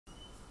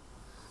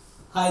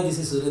Hi, this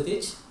is Surya Tej,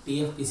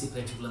 TFPC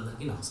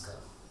ప్రేక్షకులందరికీ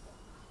నమస్కారం.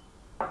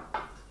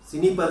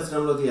 సినీ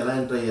పరిశ్రమలోకి ఎలా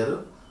ఎంటర్ అయ్యారు?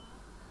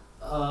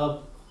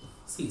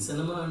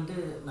 సినిమా అంటే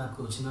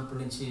నాకు చిన్నప్పటి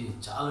నుంచి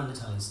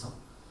చాలా ఇష్టం.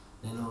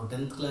 నేను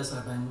 10th క్లాస్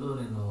ఆ టైంలో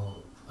నేను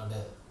అంటే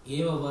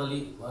ఏం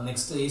అవ్వాలి,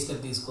 నెక్స్ట్ ఏ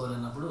స్టెప్ తీసుకోవాలి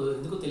అన్నప్పుడు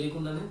ఎందుకో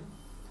తెలియకుండానే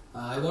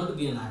I want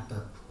be an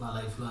actor నా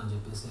లైఫ్లో అని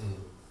చెప్పేసి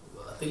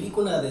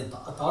తెలియకుండా అదే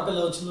థాట్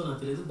ఎలా వచ్చిందో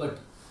నాకు తెలియదు. But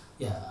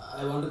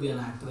I want be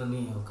an actor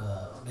అని ఒక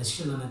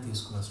డెసిషన్ అనేది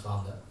తీసుకున్నాను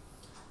స్ట్రాంగ్గా.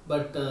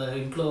 బట్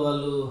ఇంట్లో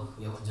వాళ్ళు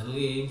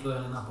జనరల్గా ఏ ఇంట్లో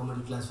అయినా అప్పర్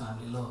మిడిల్ క్లాస్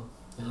ఫ్యామిలీలో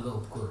జనరల్గా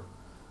ఒప్పుకోరు,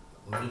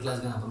 మిడిల్ క్లాస్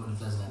కానీ అప్పర్ మిడిల్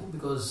క్లాస్ కానీ,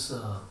 బికాస్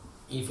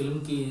ఈ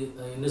ఫిల్మ్కి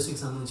ఇండస్ట్రీకి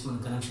సంబంధించి మన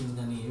కనెక్షన్స్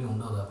కానీ ఏమీ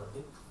ఉండవు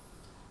కాబట్టి.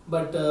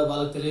 బట్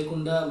వాళ్ళకి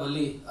తెలియకుండా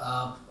మళ్ళీ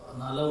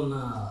నాలో ఉన్న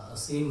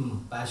సేమ్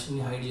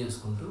ప్యాషన్ని హైడ్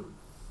చేసుకుంటూ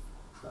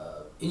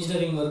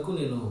ఇంజనీరింగ్ వరకు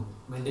నేను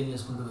మెయింటైన్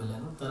చేసుకుంటూ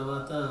వెళ్ళాను.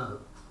 తర్వాత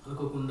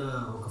అనుకోకుండా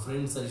ఒక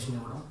ఫ్రెండ్ సజెషన్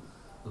ఇవ్వడం,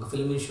 ఒక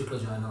ఫిల్మ్ ఇన్స్టిట్యూట్లో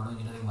జాయిన్ అవ్వడం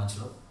ఇంజనీరింగ్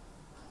మధ్యలో.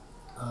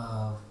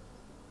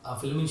 ఆ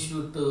ఫిల్మ్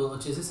ఇన్స్టిట్యూట్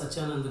వచ్చేసి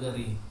సత్యానంద్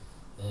గారి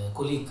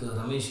కొలీగ్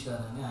రమేష్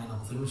గారు అని ఆయన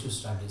ఒక ఫిల్మ్ ఇన్స్టిట్యూట్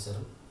స్టార్ట్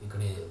చేశారు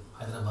ఇక్కడే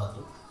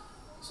హైదరాబాద్లో.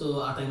 సో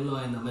ఆ టైంలో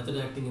ఆయన మెథడ్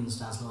యాక్టింగ్ ఇన్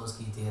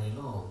స్టాన్స్లోవర్స్కి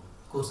థియరీలో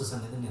కోర్సెస్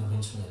అనేది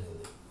నిర్వహించడం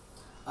జరిగింది.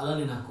 అలా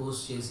నేను ఆ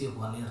కోర్స్ చేసి ఒక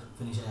 1 year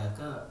ఫినిష్ అయ్యాక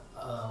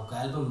ఒక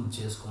ఆల్బమ్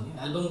చేసుకొని,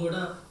 ఆల్బమ్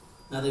కూడా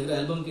నా దగ్గర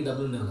ఆల్బమ్కి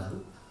డబ్బులు ఉండేవి కాదు.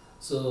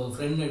 సో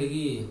ఫ్రెండ్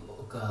అడిగి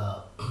ఒక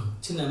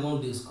చిన్న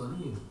అమౌంట్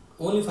తీసుకొని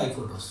ఓన్లీ 5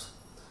 photos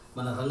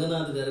మన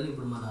రంగనాథ్ గారిని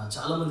ఇప్పుడు మన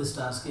చాలామంది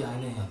స్టార్స్కి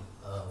ఆయనే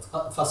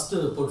ఫస్ట్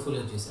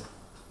పోర్ట్ఫోలియో చేశారు.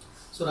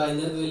 సో ఆయన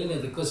దగ్గరికి వెళ్ళి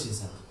నేను రిక్వెస్ట్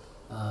చేశాను,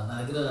 నా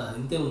దగ్గర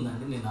ఇంతే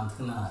ఉందండి, నేను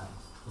అంతకన్నా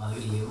నా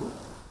దగ్గర లేవు,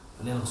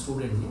 నేను ఒక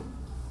స్టూడెంట్ని,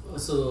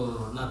 సో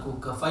నాకు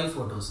ఒక 5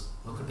 photos,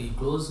 ఒకటి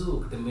క్లోజ్,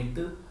 ఒకటి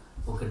మిడ్,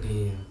 ఒకటి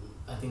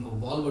ఐ థింక్ ఒక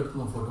బాల్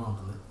పట్టుకున్న ఫోటో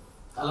ఉంటుంది,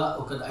 అలా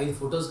ఒక 5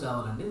 photos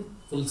కావాలండి,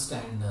 ఫుల్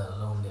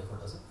స్టాండ్లో ఉండే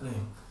ఫొటోస్ అని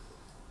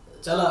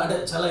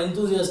చాలా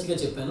ఎంతూజియాస్టిక్గా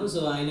చెప్పాను.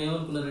 సో ఆయన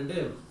ఏమనుకున్నారంటే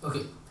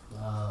okay,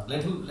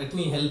 let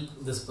me help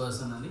this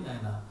person అని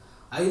ఆయన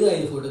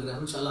 5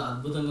 ఫోటోగ్రాఫ్లు చాలా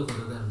అద్భుతంగా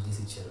ఫోటోగ్రాఫ్లు తీసి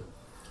ఇచ్చారు.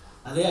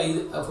 అదే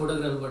 5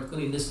 ఫోటోగ్రాఫ్లు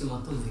పట్టుకొని ఇండస్ట్రీ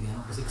మొత్తం తిరిగాను.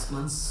 ఒక 6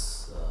 months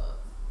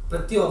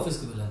ప్రతి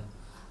ఆఫీస్కి వెళ్ళాను.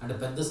 అంటే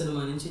పెద్ద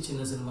సినిమా నుంచి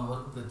చిన్న సినిమా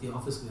వరకు ప్రతి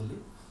ఆఫీస్కి వెళ్ళి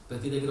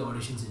ప్రతి దగ్గర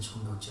ఆడిషన్స్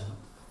ఇచ్చుకుంటూ వచ్చాను.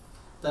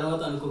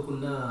 తర్వాత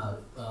అనుకోకుండా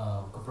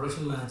ఒక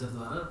ప్రొడక్షన్ మేనేజర్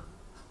ద్వారా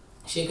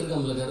శేఖర్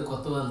కమ్ల గారు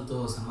కొత్త వాళ్ళతో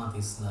సినిమా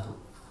తీస్తున్నారు,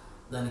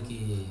 దానికి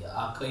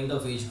ఆ కైండ్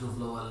ఆఫ్ ఏజ్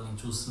గ్రూప్లో వాళ్ళని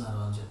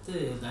చూస్తున్నారు అని చెప్తే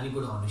దానికి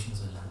కూడా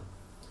ఆడిషన్స్ వెళ్ళాను.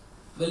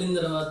 వెళ్ళిన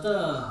తర్వాత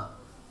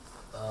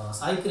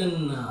సాయి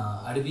కిరణ్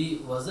అడవి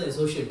was the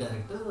associate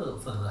director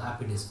for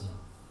happy days film.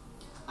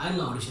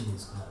 ఆయన ఆడిషన్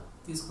తీసుకున్నారు.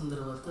 తీసుకున్న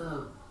తర్వాత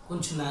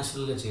కొంచెం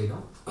న్యాచురల్గా చేయడం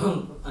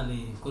అని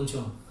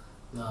కొంచెం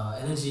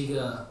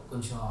ఎనర్జీగా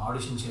కొంచెం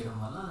ఆడిషన్ చేయడం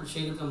వల్ల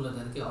శేఖర్ కమ్ల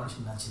గారికి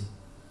ఆడిషన్ నచ్చింది.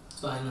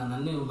 సో ఆయన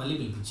నన్ను మళ్ళీ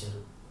పిలిపించారు.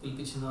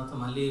 పిలిపించిన తర్వాత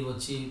మళ్ళీ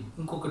వచ్చి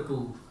ఇంకొక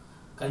 2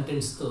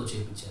 కంటెంట్స్తో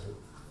చేయించారు.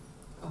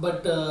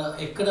 బట్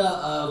ఎక్కడ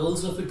ఆ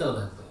రోల్స్లో ఫిట్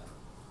అవ్వలేకపోయాను.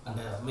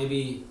 అంటే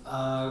మేబీ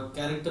ఆ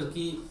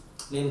క్యారెక్టర్కి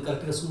నేను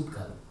కరెక్ట్గా సూట్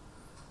కాదు.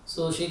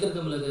 సో శేఖర్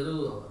కమ్ల గారు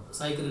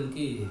సాయి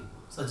కిరణ్కి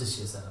సజెస్ట్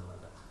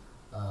చేశారనమాట,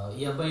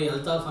 ఈ అబ్బాయి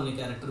అల్తాఫ్ అనే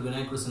క్యారెక్టర్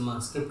వినాయకుడు సినిమా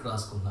స్క్రిప్ట్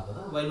రాసుకుంటున్నా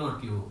కదా, why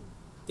not you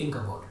think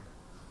about it.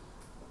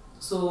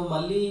 So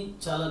మళ్ళీ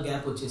చాలా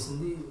గ్యాప్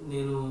వచ్చేసింది.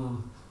 నేను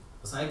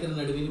సాయి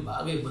కిరణ్ అడవిని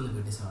బాగా ఇబ్బంది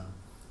పెట్టేసేవాడిని.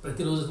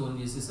 ప్రతిరోజు ఫోన్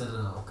చేసి సార్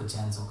ఒక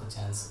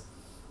ఛాన్స్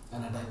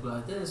అనే టైప్లో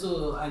అయితే. సో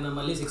ఆయన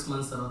మళ్ళీ 6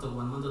 months తర్వాత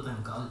 1 month తర్వాత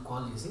ఆయన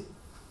కాల్ చేసి,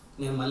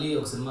 నేను మళ్ళీ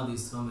ఒక సినిమా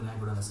తీస్తున్నాను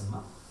వినాయకుడు అనే సినిమా,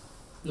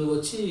 నువ్వు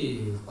వచ్చి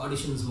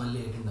ఆడిషన్స్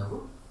మళ్ళీ అటెండ్ అవ్వు,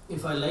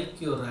 if I like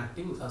your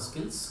acting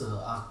skills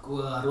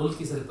ఆ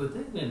రోల్కి సరిపోతే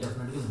నేను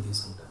డెఫినెట్గా నేను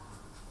తీసుకుంటాను.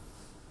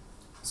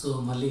 సో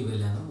మళ్ళీ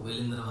వెళ్ళాను.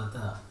 వెళ్ళిన తర్వాత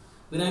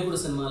వినాయకుడు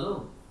సినిమాలో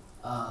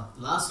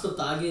లాస్ట్లో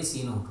తాగే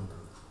సీన్ ఒకటి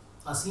ఉంటుంది.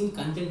 ఆ సీన్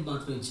కంటెంట్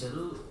మాత్రం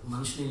ఇచ్చారు,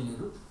 మనుషులు ఏం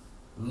లేరు,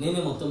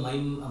 నేనే మొత్తం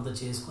మైండ్ అంతా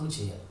చేసుకొని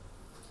చేయాలి.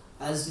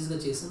 యాజ్ ఇట్ ఈస్గా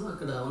చేశాను.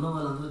 అక్కడ ఉన్న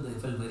వాళ్ళందరూ they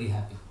felt very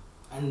happy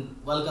and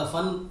వాళ్ళకి ఆ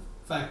ఫన్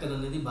ఫ్యాక్టర్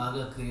అనేది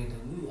బాగా క్రియేట్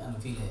అయింది అని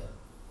ఫీల్ అయ్యారు.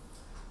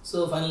 సో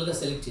ఫైనల్గా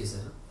సెలెక్ట్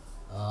చేశారు.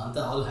 అంతా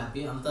ఆల్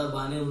హ్యాపీ, అంతా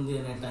బాగానే ఉంది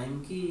అనే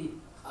టైంకి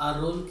ఆ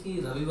రోల్కి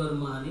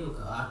రవివర్మ అని ఒక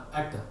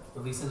యాక్టర్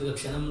రీసెంట్గా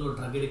క్షణంలో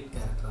డ్రగ్ అడిక్ట్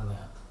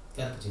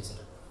క్యారెక్టర్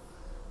చేశారు.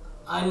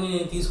 ఆయన్ని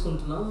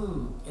తీసుకుంటున్నాం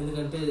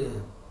ఎందుకంటే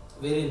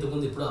వేరే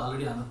ఇంతకుముందు ఇప్పుడు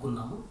ఆల్రెడీ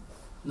అనుకున్నాము,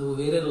 నువ్వు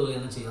వేరే రోల్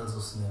అయినా చేయాల్సి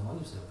వస్తుందేమో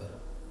అని చెప్పారు.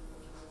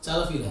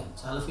 చాలా ఫీల్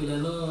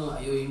అయ్యాను.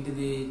 అయ్యో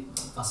ఏంటిది,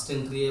 ఫస్ట్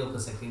ఎంట్రీ ఒక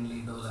సెకండ్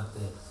లీడో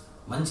లేకపోతే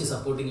మంచి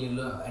సపోర్టింగ్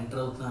లీడ్లో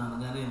ఎంటర్ అవుతున్నా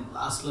అనగానే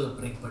లాస్ట్లో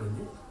బ్రేక్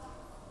పడింది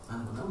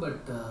అనుకున్నాం.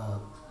 బట్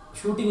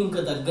షూటింగ్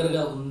ఇంకా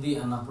దగ్గరగా ఉంది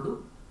అన్నప్పుడు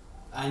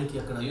ఆయనకి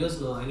అక్కడ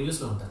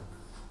యూఎస్లో ఉంటారు,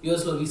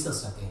 యూఎస్లో వీసా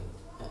స్టక్ అయింది.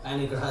 ఆయన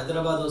ఇక్కడ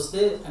హైదరాబాద్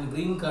వస్తే ఆయన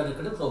గ్రీన్ కార్డ్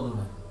అక్కడే ప్రాబ్లం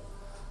అయింది.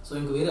 సో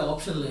ఇంక వేరే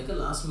ఆప్షన్ లేక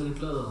లాస్ట్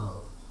మినిట్లో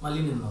మళ్ళీ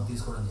నేను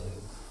తీసుకోవడం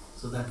జరిగింది.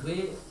 సో దట్ వే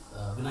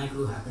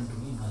వినాయకుడు happen to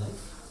me in my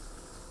life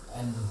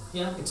and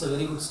it's a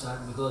very good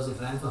start because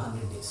it ran for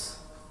 100 days.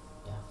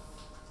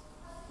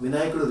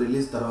 వినాయకుడు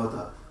రిలీజ్ తర్వాత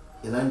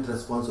ఎలాంటి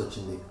రెస్పాన్స్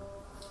వచ్చింది?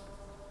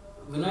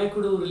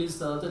 వినాయకుడు రిలీజ్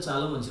తర్వాత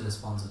చాలా మంచి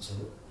రెస్పాన్స్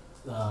వచ్చింది.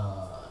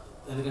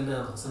 ఎందుకంటే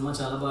సినిమా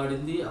చాలా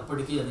బాడింది.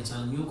 అప్పటికి అది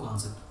చాలా new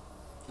concept,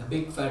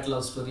 big fat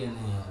love story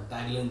అనే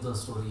ట్యాగ్లైన్తో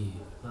స్టోరీ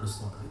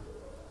నడుస్తుంటుంది.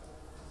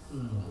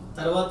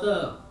 తర్వాత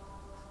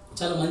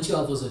చాలా మంచి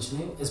ఆఫర్స్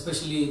వచ్చినాయి.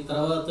 ఎస్పెషల్లీ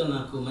తర్వాత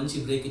నాకు మంచి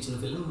బ్రేక్ ఇచ్చిన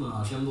ఫిలిం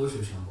శంభో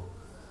శివశంభో.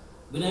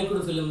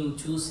 వినాయకుడు ఫిలిం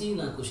చూసి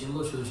నాకు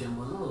శంభో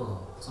శివశంభోలో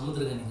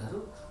సముద్రగని గారు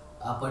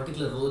ఆ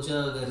పర్టికులర్ రోజా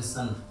గారి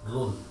సన్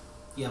రోల్,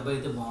 ఈ అబ్బాయి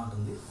అయితే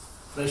బాగుంటుంది,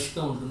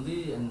 ఫ్రెష్గా ఉంటుంది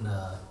అండ్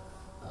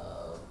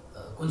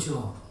కొంచెం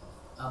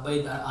అబ్బాయి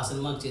ఆ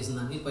సినిమాకి చేసిన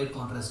దానికి క్వైట్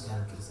కాంట్రాస్ట్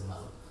క్యారెక్టర్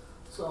సినిమాలో.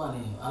 సో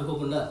అని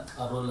అనుకోకుండా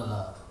ఆ రోల్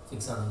అలా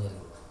ఫిక్స్ అవ్వడం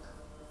జరిగింది.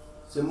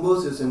 శంభో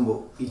శివశంభో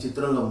ఈ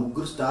చిత్రంలో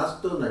 3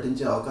 స్టార్స్తో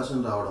నటించే అవకాశం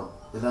రావడం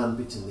ఎలా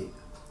అనిపించింది?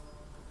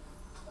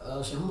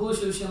 శంభో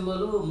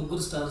శివశంభోలో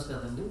 3 స్టార్స్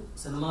కాదండి,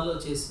 సినిమాలో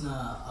చేసిన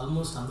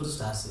ఆల్మోస్ట్ అందరూ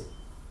స్టార్సే.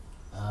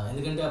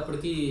 ఎందుకంటే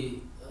అప్పటికి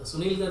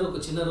సునీల్ గారు ఒక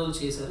చిన్న రోల్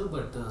చేశారు,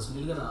 బట్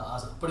సునీల్ గారు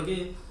అప్పటికే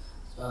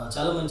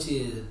చాలా మంచి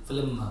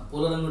ఫిలిం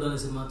పూలరంగుడు అనే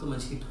సినిమాతో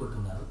మంచి హిట్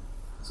కొట్టున్నారు.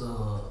 సో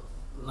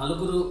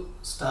 4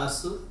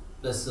 స్టార్స్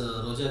ప్లస్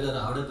రోజా గారు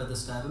ఆవిడ పెద్ద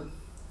స్టారు,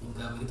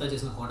 ఇంకా మిగతా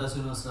చేసిన కోటా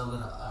శ్రీనివాసరావు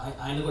గారు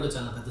ఆయన కూడా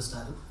చాలా పెద్ద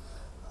స్టారు.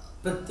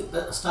 ప్రతి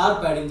స్టార్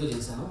ప్యాడింగ్తో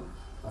చేశాను.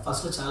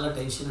 ఫస్ట్లో చాలా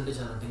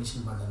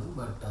టెన్షన్ పడ్డాను,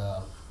 బట్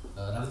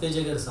రవితేజ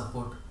గారి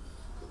సపోర్ట్,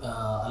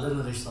 అల్లరి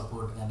నరేష్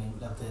సపోర్ట్ కానీ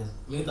లేకపోతే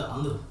మిగతా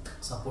అందరూ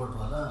సపోర్ట్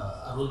వల్ల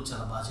ఆ రోల్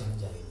చాలా బాగా చేయడం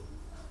జరిగింది.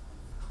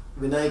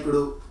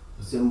 వినాయకుడు,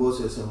 శంభో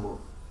శివశంభో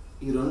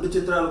ఈ 2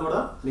 చిత్రాలు కూడా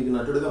మీకు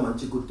నటుడిగా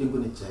మంచి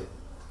గుర్తింపునిచ్చాయి.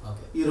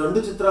 ఓకే, ఈ 2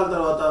 చిత్రాల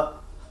తర్వాత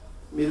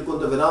మీరు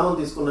కొంత విరామం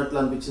తీసుకున్నట్లు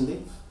అనిపించింది.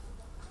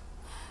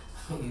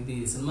 ఇది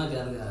సినిమా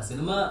కాదుగా,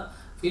 సినిమా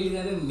ఫీల్డ్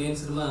కానీ నేను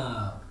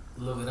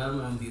సినిమాలో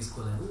విరామం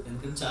తీసుకోలేదు.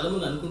 ఎందుకంటే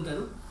చాలామంది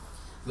అనుకుంటారు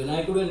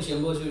వినాయకుడు అండ్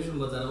శంభో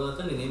శివశంభో తర్వాత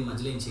నేనేం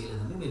మధ్యలో ఏం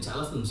చేయలేదండి. నేను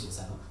చాలా ఫిల్మ్స్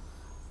చేశాను.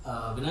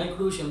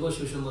 వినాయకుడు, శంభో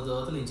శివశంభో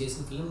తర్వాత నేను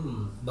చేసిన ఫిలిం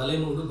భలే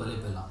మూడు భలే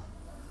పిల్ల.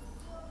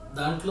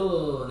 దాంట్లో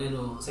నేను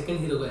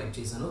సెకండ్ హీరోగా యాక్ట్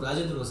చేశాను.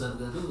 రాజేంద్ర ప్రసాద్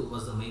గారు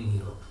వాజ్ ద మెయిన్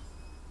హీరో.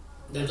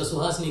 దాంట్లో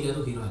సుహాసిని గారు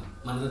హీరోయిన్,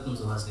 మణిరత్నం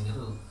సుహాసిని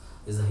గారు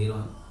ఈజ్ ద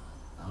హీరోయిన్.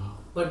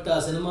 బట్ ఆ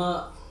సినిమా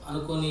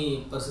అనుకోని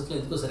పరిస్థితుల్లో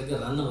ఎందుకో సరిగ్గా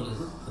రన్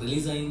అవ్వలేదు.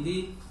 రిలీజ్ అయింది,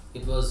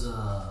 it was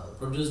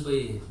produce by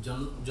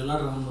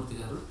Jonnadu Ramamurthy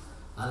గారు.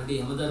 ఆల్రెడీ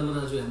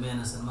యమధర్మరాజు ఎంఏ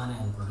అనే సినిమాని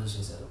ఆయన ప్రొడ్యూస్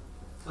చేశారు.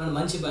 అండ్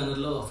మంచి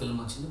బ్యానర్లో ఫిల్మ్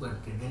వచ్చింది, but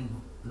it didn't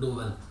do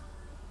well.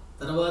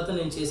 తర్వాత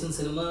నేను చేసిన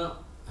సినిమా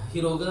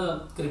హీరోగా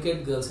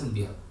క్రికెట్ గర్ల్స్ అండ్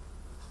బియర్.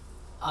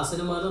 ఆ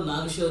సినిమాలో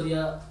నాగశౌర్య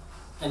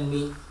అండ్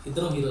మీ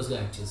ఇద్దరం హీరోస్గా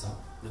యాక్ట్ చేసాం.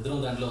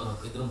 దాంట్లో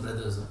ఇద్దరం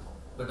బ్రదర్స్.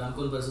 బట్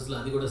అనుకోని పరిస్థితుల్లో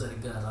అది కూడా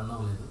సరిగ్గా రన్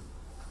అవ్వలేదు.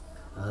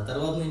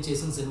 తర్వాత నేను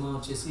చేసిన సినిమా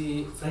వచ్చేసి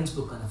ఫ్రెండ్స్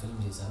బుక్ అనే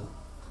ఫిల్మ్ చేశాను.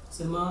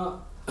 సినిమా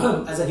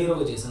యాజ్ అ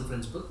హీరోగా చేశాను.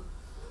 ఫ్రెండ్స్ బుక్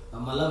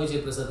మల్లా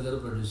విజయ్ ప్రసాద్ గారు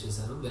ప్రొడ్యూస్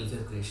చేశారు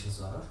వెల్ఫేర్ క్రియేషన్స్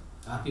ద్వారా.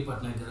 ఆర్పి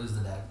పట్నాయక్ గారు ఇస్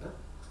ద డైరెక్టర్.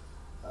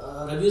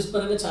 రివ్యూస్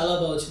పరంగా చాలా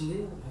బాగా వచ్చింది.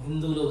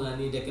 హిందూలో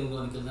కానీ, డెక్కన్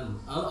క్రానికల్ కానీ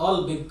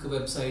all big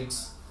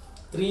websites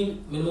 3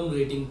 minimum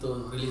రేటింగ్తో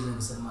release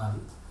అయిన సినిమా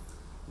అది.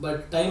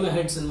 బట్ టైమ్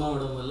అహెడ్ సినిమా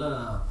అవడం వల్ల,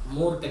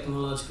 మోర్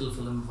టెక్నాలజికల్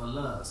ఫిల్మ్ వల్ల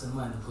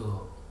సినిమా ఎందుకు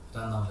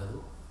రన్ అవ్వలేదు.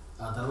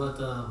 ఆ తర్వాత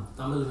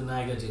తమిళ్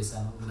వినాయక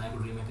చేశాను,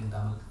 వినాయకుడు remake in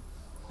Tamil.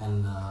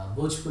 And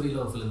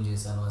భోజ్పురిలో film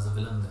చేశాను యాజ్ అ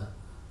విలన్గా,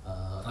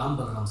 రామ్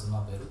బలరామ్ సినిమా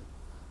పేరు.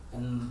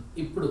 అండ్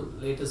ఇప్పుడు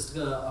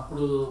లేటెస్ట్గా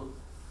అప్పుడు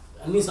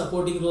అన్ని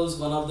supporting roles,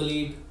 one of the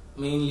lead,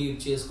 main lead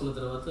చేసుకున్న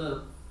తర్వాత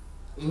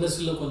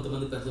ఇండస్ట్రీలో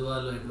కొంతమంది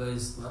పెద్దవాళ్ళు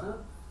అడ్వైస్ ద్వారా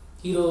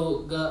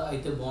హీరోగా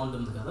అయితే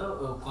బాగుంటుంది కదా,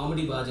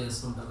 కామెడీ బాగా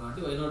చేస్తుంటారు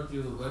కాబట్టి why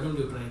don't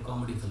you try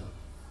comedy film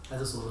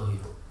as a solo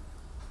hero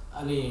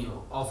అని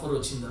ఆఫర్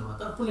వచ్చిన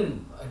తర్వాత అప్పుడు నేను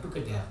ఐ టుక్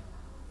ఎ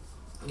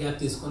గ్యాప్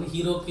తీసుకొని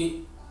హీరోకి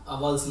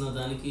అవ్వాల్సిన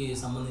దానికి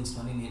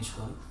సంబంధించినవన్నీ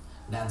నేర్చుకొని,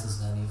 డాన్సెస్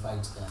కానీ,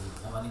 ఫైట్స్ కానీ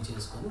అవన్నీ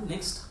చేసుకొని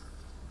నెక్స్ట్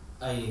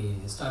ఐ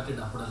స్టార్టెడ్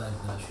అప్పుడు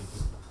లైఫ్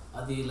షూటింగ్.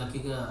 అది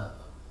లక్కీగా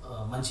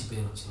మంచి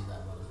పేరు వచ్చింది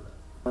దానివల్ల కూడా.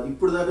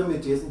 ఇప్పుడు దాకా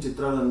మీరు చేసిన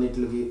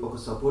చిత్రాలన్నిటికి ఒక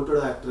సపోర్టెడ్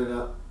యాక్టర్గా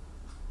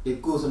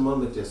ఎక్కువ సినిమాలు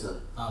మీరు చేశారు.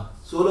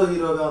 సోలో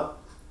హీరోగా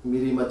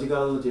మీరు ఈ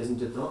మధ్యకాలంలో చేసిన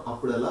చిత్రం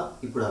అప్పుడు ఎలా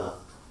ఇప్పుడు ఎలా,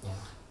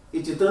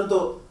 ఈ చిత్రంతో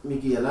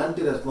మీకు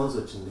ఎలాంటి రెస్పాన్స్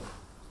వచ్చింది?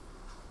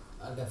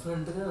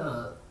 డెఫినెట్గా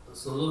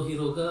సోలో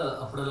హీరోగా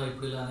అప్పుడలా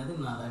ఇప్పుడు ఇలా అనేది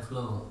నా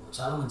లైఫ్లో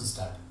చాలా మంచి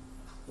స్టార్ట్.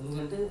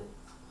 ఎందుకంటే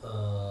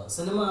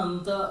సినిమా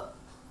అంతా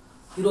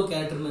హీరో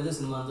క్యారెక్టర్ మీద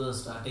సినిమా అంతా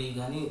స్టార్ట్ అయ్యి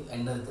కానీ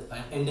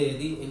ఎండ్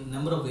అయ్యేది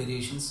number of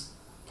variations.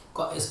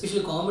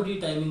 Especially comedy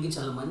టైమింగ్కి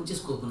చాలా మంచి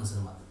స్కోప్ ఉన్న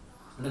సినిమా.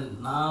 అంటే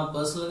నా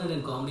పర్సనల్గా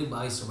నేను కామెడీ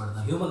బాగా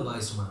ఇష్టపడతాను, హ్యూమర్ బాగా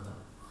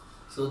ఇష్టపడతాను.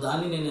 సో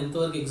దాన్ని నేను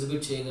ఎంతవరకు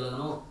ఎగ్జిబిట్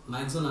చేయగలను,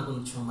 మ్యాక్సిమం నాకు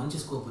కొంచెం మంచి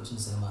స్కోప్ వచ్చిన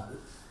సినిమా అది.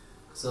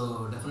 సో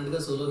డెఫినెట్గా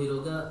సోలో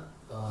హీరోగా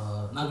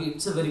నాకు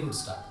it's a very good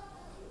start.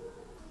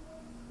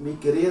 Me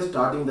career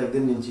starting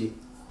దగ్గర నుంచి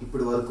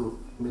ఇప్పటి వరకు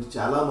మీరు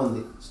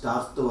చాలామంది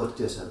స్టార్స్తో వర్క్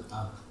చేశారు.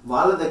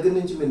 వాళ్ళ దగ్గర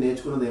నుంచి మీరు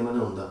నేర్చుకున్నది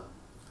ఏమైనా ఉందా?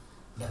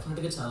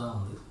 డెఫినెట్గా చాలా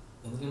ఉంది.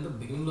 ఎందుకంటే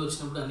బిగినింగ్లో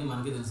వచ్చినప్పుడు అన్నీ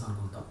మనకే తెలుసు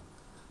అనుకుంటాం.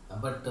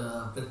 బట్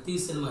ప్రతి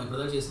సినిమా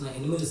ఇప్పటిదాకా చేసిన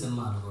 8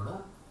 సినిమాలు కూడా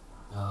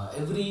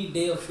every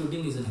day of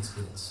shooting is an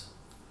experience.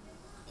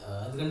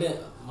 ఎందుకంటే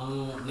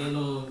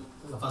నేను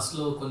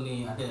ఫస్ట్లో కొన్ని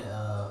అంటే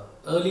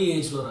ఎర్లీ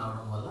ఏజ్లో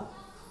రావడం వల్ల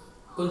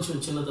కొంచెం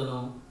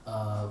చిన్నతనం,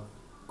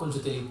 కొంచెం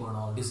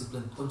తెలియకపోవడం,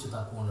 డిసిప్లిన్ కొంచెం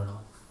తక్కువ ఉండడం,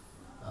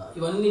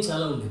 ఇవన్నీ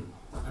చాలా ఉండేది.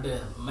 అంటే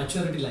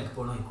మెచ్యూరిటీ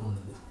లేకపోవడం ఎక్కువ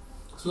ఉండేది.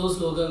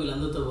 స్లోగా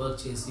వీళ్ళందరితో వర్క్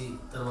చేసి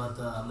తర్వాత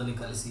అందరినీ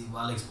కలిసి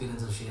వాళ్ళ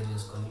ఎక్స్పీరియన్సెస్ షేర్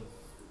చేసుకొని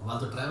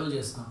వాళ్ళతో ట్రావెల్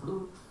చేసినప్పుడు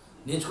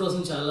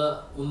నేర్చుకోవాల్సింది చాలా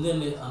ఉంది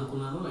అని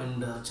అనుకున్నాను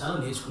అండ్ చాలా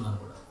నేర్చుకున్నాను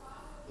కూడా.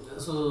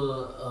 సో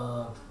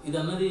ఇది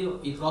అన్నది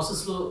ఈ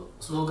ప్రాసెస్లో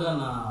స్లోగా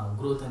నా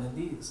గ్రోత్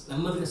అనేది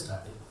నెమ్మదిగా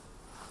స్టార్ట్ అయింది.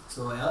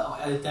 So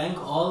I thank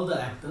all the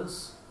actors,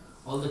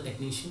 all the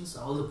technicians,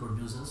 all the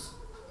producers,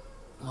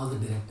 all the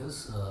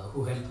directors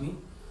who helped me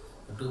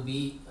to be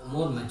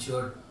more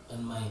matured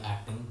in my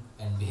acting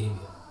and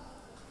behavior.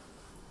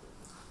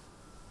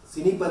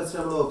 సినీ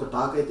పరిశ్రమలో ఒక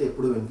టాక్ అయితే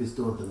ఎప్పుడు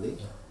వినిపిస్తూ ఉంటుంది,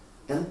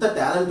 ఎంత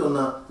టాలెంట్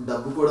ఉన్నా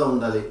డబ్బు కూడా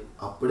ఉండాలి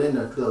అప్పుడే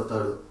నటుడు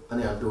అవుతాడు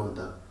అని అంటూ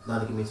ఉంటారు.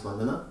 దానికి మీ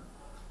స్పందన?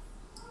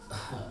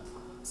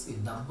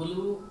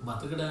 డబ్బులు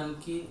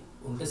బతకడానికి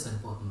ఉంటే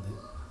సరిపోతుంది,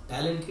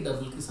 టాలెంట్కి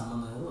డబ్బులకి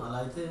సంబంధం లేదు. అలా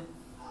అయితే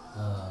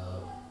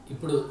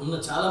ఇప్పుడు ఉన్న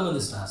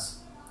చాలామంది స్టార్స్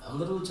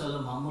అందరూ చాలా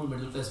మామూలు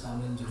మిడిల్ క్లాస్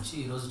ఫ్యామిలీ నుంచి వచ్చి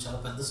ఈరోజు చాలా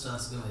పెద్ద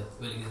స్టార్స్గా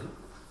వెలిగారు.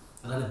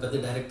 అలానే పెద్ద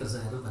డైరెక్టర్స్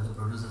అయ్యారు, పెద్ద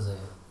ప్రొడ్యూసర్స్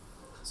అయ్యారు.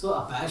 సో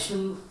ఆ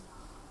ప్యాషన్,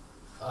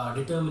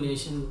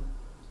 డిటర్మినేషన్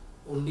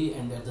ఉండి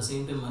and at the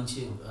same time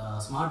మంచి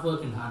smart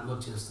work and hard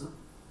work చేస్తూ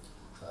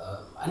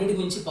అన్నిటి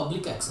మించి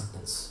పబ్లిక్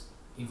యాక్సెప్టెన్స్,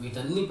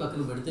 వీటన్నీ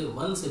పక్కన పెడితే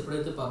వన్స్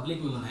ఎప్పుడైతే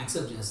పబ్లిక్ మిమ్మల్ని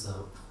యాక్సెప్ట్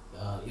చేస్తారో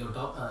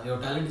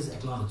యువర్ టాలెంట్ ఈస్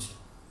అక్నాలెడ్జ్డ్,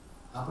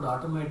 అప్పుడు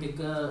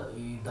ఆటోమేటిక్గా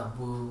ఈ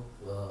డబ్బు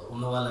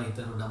ఉన్న వాళ్ళు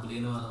అవుతారు, డబ్బు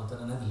లేని వాళ్ళు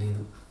అవుతారు అనేది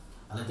లేదు.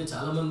 అలా అయితే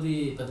చాలామంది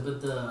పెద్ద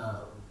పెద్ద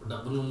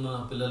డబ్బులు ఉన్న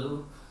పిల్లలు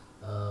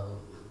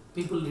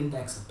పీపుల్ డింట్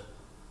యాక్సెప్ట్.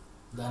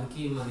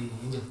 దానికి మరి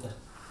ఏం చెప్తారు?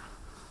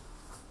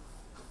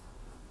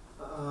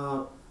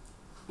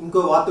 ఇంకో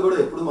వార్త కూడా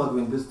ఎప్పుడు మాకు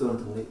వినిపిస్తూ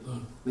ఉంటుంది,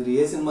 మీరు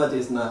ఏ సినిమా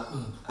చేసినా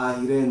ఆ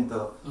హీరోయిన్ తో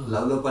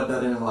లవ్ లో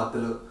పడ్డారనే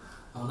వార్తలు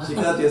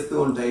చికా చేస్తూ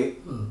ఉంటాయి.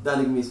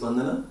 దానికి మీ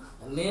స్పందన?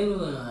 నేను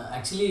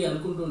యాక్చువల్లీ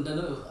అనుకుంటూ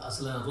ఉంటాను,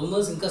 అసలు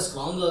రూమర్స్ ఇంకా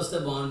స్ట్రాంగ్గా వస్తే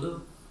బాగుండు,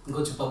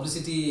 ఇంకొంచెం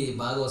పబ్లిసిటీ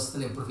బాగా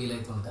వస్తుందని ఎప్పుడు ఫీల్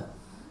అవుతుంటా.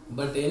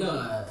 బట్ ఏదో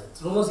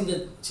రూమర్స్ ఇంకా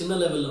చిన్న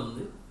లెవెల్లో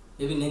ఉంది.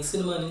 మేబీ నెక్స్ట్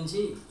సినిమా నుంచి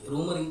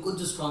రూమర్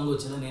ఇంకొంచెం స్ట్రాంగ్గా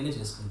వచ్చినా నేనే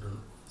చేసుకుంటాను.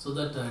 So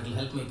that it will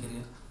help my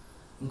career.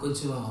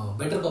 ఇంకొంచెం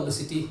better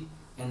publicity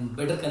and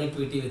better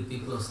connectivity with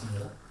people వస్తుంది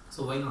కదా, సో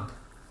వై నాట్.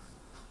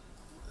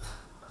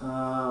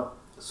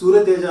 సూర్య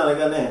తేజ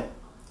అనగానే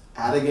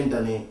యారగెంట్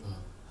అని,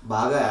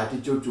 బాగా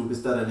యాటిట్యూడ్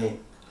చూపిస్తారని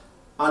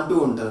అంటూ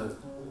ఉంటారు.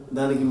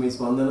 దానికి మీ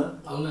స్పందన?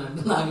 అవునా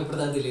అంటే నాకు ఇప్పుడు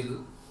దాకా తెలియదు.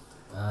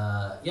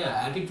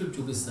 యాటిట్యూడ్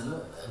చూపిస్తాను,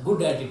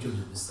 గుడ్ యాటిట్యూడ్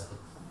చూపిస్తాను,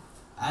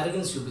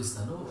 యారగెన్స్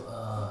చూపిస్తాను.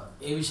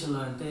 ఏ విషయంలో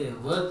అంటే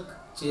వర్క్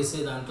చేసే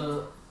దాంట్లో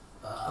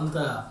అంత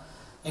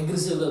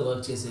అగ్రెసివ్గా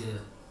వర్క్ చేసే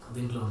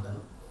దీంట్లో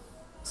ఉంటాను.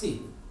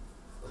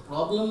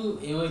 ప్రాబ్లం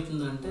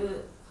ఏమవుతుందంటే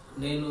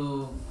నేను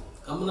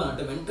కమ్మున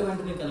అంటే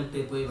వెంటనే కనెక్ట్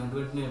అయిపోయి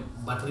వెంటనే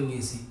బటరింగ్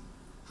వేసి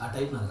ఆ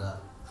టైప్ నాకు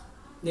రాదు.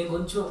 నేను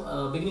కొంచెం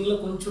బిగినింగ్లో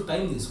కొంచెం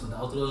టైం తీసుకుంటాను.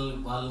 అవతల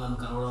వాళ్ళు నన్ను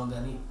కలవడం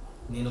కానీ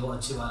నేను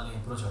వచ్చి వాళ్ళని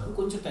అప్రోచ్ అవ్వడం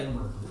కొంచెం టైం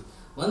పడుతుంది.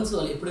 వన్స్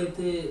వాళ్ళు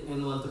ఎప్పుడైతే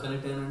నేను వాళ్ళతో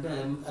connect అయ్యానంటే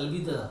I'll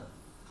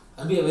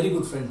be a very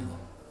good friend.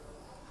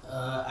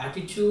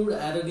 Attitude,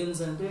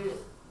 arrogance అంటే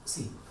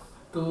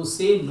to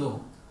say no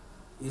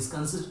is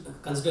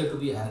considered to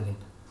be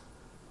arrogant.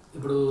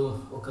 ఇప్పుడు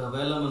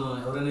ఒకవేళ మనం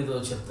ఎవరైనా ఏదో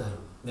చెప్తారు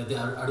లేదా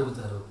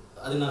అడుగుతారు,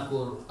 అది నాకు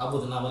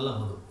అవ్వదు, నా వల్ల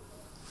అవ్వదు.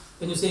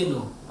 కెన్ యూ సే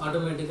నో,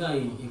 ఆటోమేటిక్గా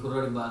ఈ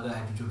కుర్రాడికి బాగా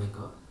యాటిట్యూడ్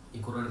ఎక్కువ,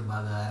 ఈ కుర్రాడికి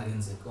బాగా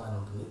యారగెన్స్ ఎక్కువ అని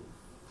ఉంటుంది.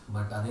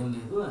 బట్ అదేం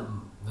లేదు, I'm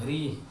very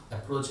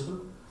approachable,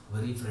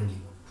 very friendly.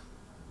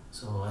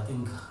 So I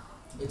think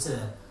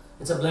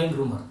it's a blind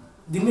rumour.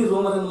 దీన్ని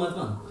రూమర్ అని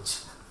మాత్రం అనుకోవచ్చు.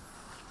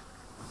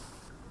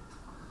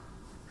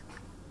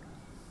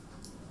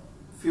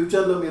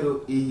 ఫ్యూచర్లో మీరు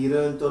ఈ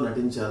హీరోయిన్తో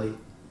నటించాలి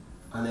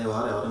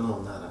అనేవారు ఎవరైనా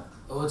ఉన్నారా?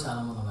 చాలా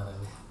మంది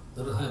ఉన్నారండి.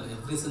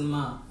 ఎవ్రీ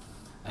సినిమా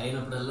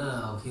అయినప్పుడల్లా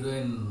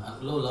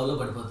హీరోయిన్లో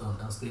పడిపోతూ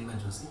ఉంటాం స్క్రీన్ మీద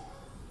చూసి.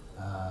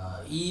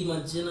 ఈ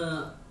మధ్యన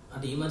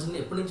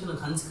ఎప్పటి నుంచో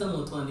నాకు హన్సిక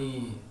మొత్తం అని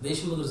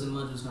దేశముద్ర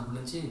సినిమా చూసినప్పటి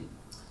నుంచి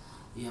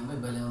ఈ అమ్మాయి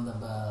భలే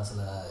ఉందబ్బా,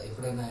 అసలు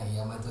ఎప్పుడైనా ఈ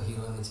అమ్మాయితో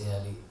హీరోయిన్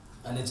చేయాలి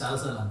అనేది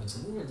చాలాసార్లు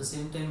అనిపించింది. అట్ ద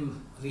సేమ్ టైం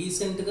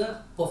రీసెంట్గా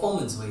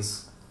పర్ఫార్మెన్స్ వైజ్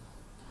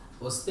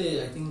వస్తే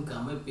ఐ థింక్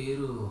అమ్మాయి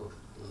పేరు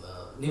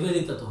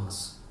నివేదిత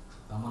థోమస్.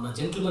 మొన్న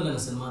జెంటిల్మెన్ అనే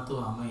సినిమాతో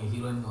అమ్మాయి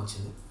హీరోయిన్గా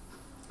వచ్చింది.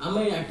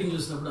 అమ్మాయి యాక్టింగ్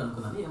చూసినప్పుడు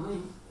అనుకున్నాను, ఈ అమ్మాయి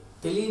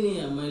తెలియని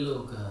అమ్మాయిలో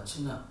ఒక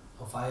చిన్న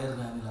ఫైర్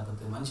కానీ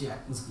లేకపోతే మంచి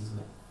యాక్టింగ్ స్కిల్స్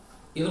ఉన్నాయి,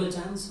 ఏమైనా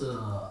ఛాన్స్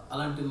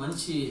అలాంటి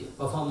మంచి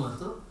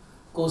పర్ఫార్మర్తో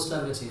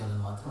కోస్టార్గా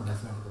చేయాలని మాత్రం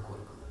డెఫినెట్గా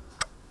కోరుకున్నాను.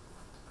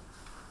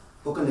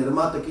 ఒక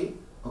నిర్మాతకి,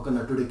 ఒక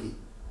నటుడికి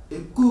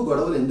ఎక్కువ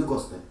గొడవలు ఎందుకు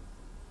వస్తాయి?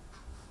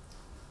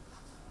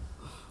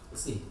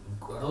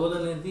 గొడవలు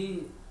అనేది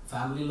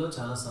ఫ్యామిలీలో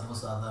చాలా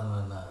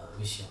సర్వసాధారణమైన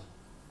విషయం.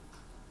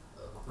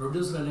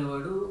 ప్రొడ్యూసర్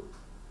అనేవాడు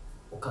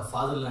ఒక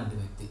ఫాదర్ లాంటి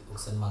వ్యక్తి ఒక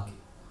సినిమాకి,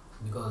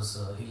 because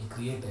he will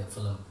create a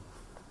film.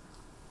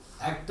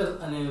 Actor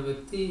అనే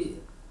వ్యక్తి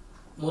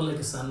more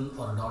like a sun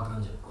or daughter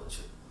అని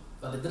చెప్పుకోవచ్చు.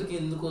 వాళ్ళిద్దరికి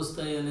ఎందుకు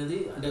వస్తాయి అనేది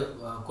అంటే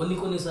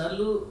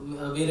కొన్నిసార్లు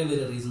వేరే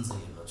రీజన్స్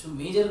అయ్యి ఉండొచ్చు.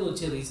 మేజర్గా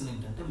వచ్చే రీజన్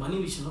ఏంటంటే మనీ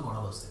విషయంలో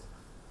గొడవ వస్తాయి,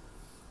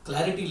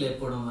 క్లారిటీ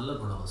లేకపోవడం వల్ల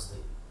గొడవ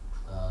వస్తాయి.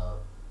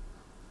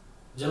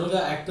 జనరల్గా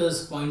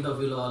యాక్టర్స్ పాయింట్ ఆఫ్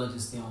వ్యూలో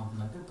ఆలోచిస్తే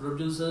ఏమవుతుందంటే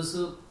ప్రొడ్యూసర్స్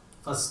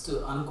ఫస్ట్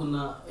అనుకున్న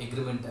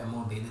అగ్రిమెంట్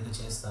అమౌంట్ ఏదైతే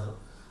చేస్తారో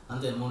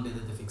అంత అమౌంట్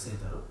ఏదైతే ఫిక్స్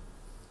అవుతారో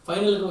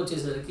ఫైనల్గా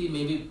వచ్చేసరికి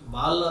మేబీ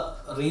వాళ్ళ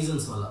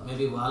రీజన్స్ వల్ల,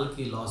 మేబీ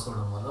వాళ్ళకి లాస్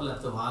అవ్వడం వల్ల,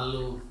 లేకపోతే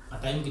వాళ్ళు ఆ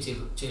టైంకి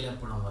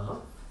చేయలేకపోవడం వల్ల,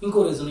 ఇంకో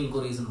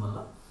రీజన్ వల్ల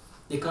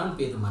they can't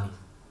pay the money,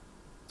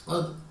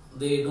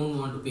 they don't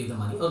want to pay the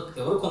money.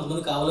 ఎవరు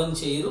కొంతమంది కావాలని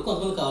చేయరు,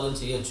 కొంతమంది కావాలని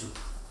చేయొచ్చు.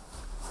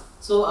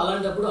 సో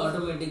అలాంటప్పుడు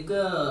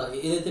ఆటోమేటిక్గా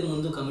ఏదైతే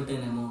ముందు కమిట్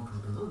అయిన అమౌంట్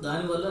ఉంటుందో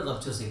దానివల్ల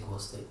రప్చర్స్ ఎక్కువ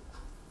వస్తాయి.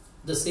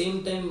 The same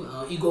time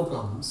ego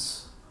problems,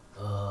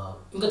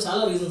 ఇంకా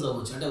చాలా రీజన్స్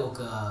అవ్వచ్చు. అంటే ఒక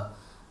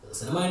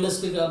సినిమా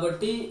ఇండస్ట్రీ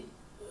కాబట్టి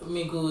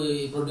మీకు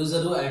ఈ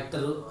ప్రొడ్యూసరు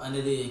యాక్టరు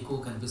అనేది ఎక్కువ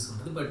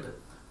కనిపిస్తుంటుంది. బట్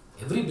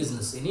ఎవ్రీ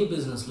బిజినెస్, ఎనీ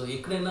బిజినెస్లో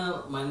ఎక్కడైనా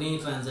మనీ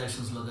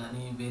ట్రాన్సాక్షన్స్లో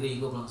కానీ వేరే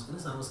ఈగో ప్రాబ్లమ్స్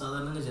కానీ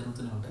సర్వసాధారణంగా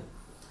జరుగుతూనే ఉంటాయి.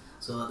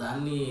 సో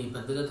దాన్ని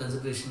పెద్దగా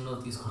కన్సిడరేషన్లో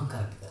తీసుకోవడం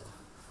కరెక్ట్ కాదు.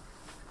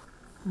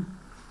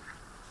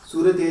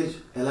 సూర్య తేజ్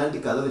ఎలాంటి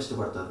కథలు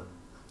ఇష్టపడతారు?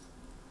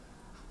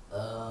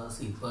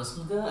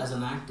 పర్సనల్గా యాజ్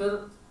అన్ యాక్టర్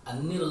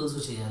అన్ని రోల్స్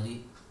చేయాలి,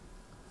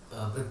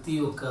 ప్రతి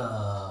ఒక్క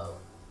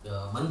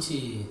మంచి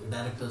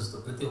డైరెక్టర్స్తో,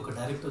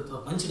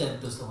 మంచి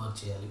డైరెక్టర్స్తో వర్క్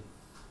చేయాలి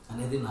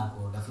అనేది నాకు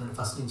డెఫినెట్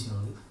ఫస్ట్ నుంచి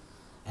ఉంది.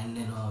 అండ్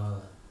నేను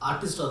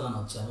ఆర్టిస్ట్ అవుదామని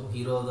వచ్చాను,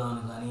 హీరో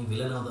అవుదామని కానీ,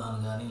 విలన్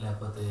అవుదామని కానీ,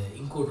 లేకపోతే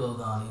ఇంకోటి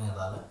అవుదామని నేను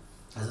రాలే.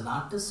 As an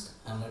artist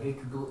I'm ready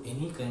to do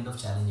any kind of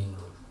challenging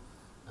role.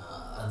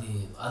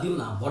 అది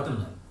నా బాటమ్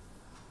లైన్.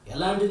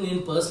 ఎలాంటిది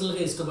నేను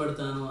పర్సనల్గా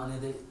ఇష్టపడతాను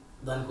అనేది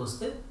దానికి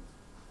వస్తే,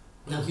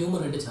 నాకు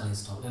హ్యూమర్ అంటే చాలా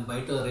ఇష్టం. నేను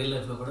బయట రియల్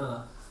లైఫ్లో కూడా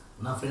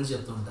నా ఫ్రెండ్స్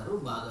చెప్తూ ఉంటారు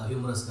బాగా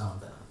హ్యూమరస్గా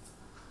ఉంటారు.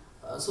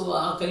 సో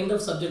ఆ కైండ్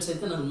ఆఫ్ సబ్జెక్ట్స్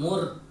అయితే నాకు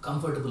మోర్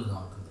కంఫర్టబుల్గా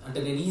ఉంటుంది, అంటే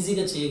నేను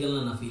ఈజీగా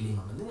చేయగలను నా ఫీలింగ్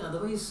ఉంటుంది.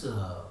 అదర్వైజ్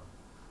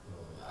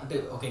అంటే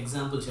ఒక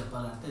ఎగ్జాంపుల్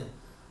చెప్పాలంటే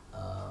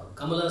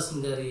కమల్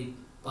హాసన్ గారి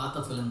పాత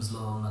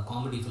ఫిలిమ్స్లో ఉన్న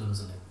కామెడీ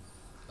ఫిలిమ్స్ ఉన్నాయి,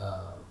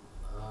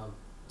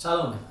 చాలా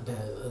ఉన్నాయి. అంటే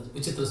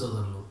విచిత్ర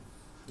సోదరులు,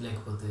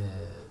 లేకపోతే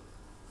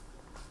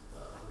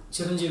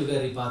చిరంజీవి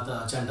గారి పాత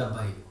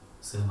చంటబ్బాయి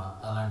సినిమా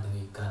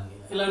అలాంటివి కానీ,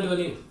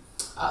 ఇలాంటివన్నీ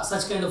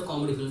such kind of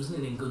comedy films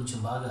నేను ఇంకొంచెం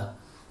బాగా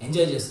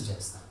ఎంజాయ్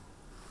చేస్తాను.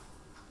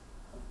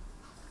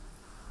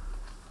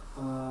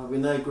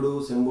 వినాయకుడు,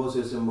 శంభో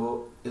శంభో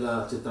ఇలా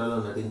చిత్రాల్లో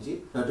నటించి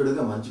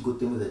నటుడిగా మంచి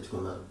గుర్తింపు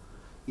తెచ్చుకున్నారు.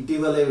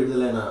 ఇటీవలే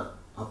విడుదలైన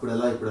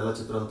అప్పుడెలా ఇప్పుడెలా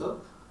చిత్రంతో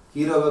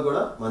హీరోగా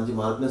కూడా మంచి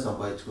మార్పుని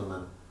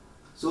సంపాదించుకున్నారు.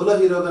 సోలో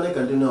హీరోగానే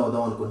కంటిన్యూ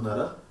అవుదాం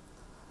అనుకుంటున్నారా?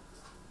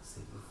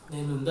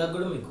 నేను ఇందాక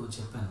కూడా మీకు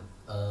చెప్పాను,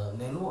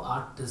 నేను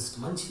ఆర్టిస్ట్,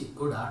 మంచి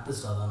గుడ్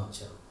ఆర్టిస్ట్ అవుదామని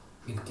వచ్చాను.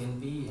 It can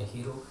be a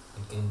hero,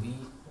 it can be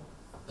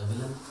a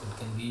villain, it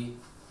can be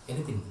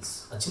anything else.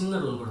 ఆ చిన్న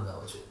రోల్ కూడా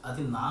కావచ్చు.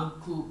 అది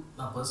నాకు,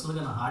 నా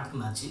పర్సనల్గా నా హార్ట్కి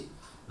నచ్చి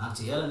నాకు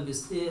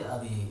చేయాలనిపిస్తే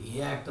అది ఏ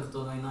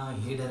యాక్టర్తోనైనా,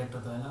 ఏ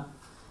డైరెక్టర్తో అయినా,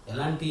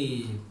 ఎలాంటి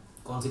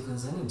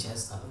కాన్సిక్వెన్స్ అయినా నేను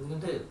చేస్తాను.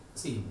 ఎందుకంటే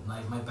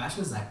my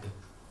passion is acting.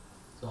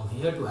 So I'm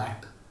here to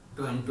act,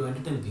 to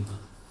entertain people.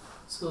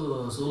 So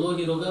solo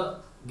హీరోగా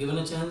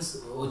గివెన్ అ ఛాన్స్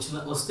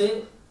వస్తే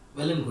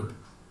వెల్ అండ్ గుడ్,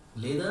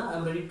 లేదా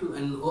I'm ready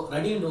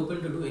and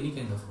open to do any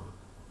kind of role.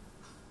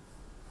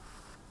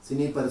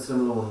 సినీ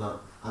పరిశ్రమలో ఉన్న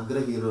అగ్ర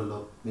హీరోల్లో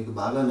మీకు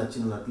బాగా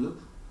నచ్చిన నటులు?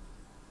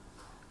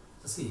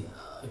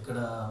 ఇక్కడ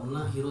ఉన్న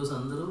హీరోస్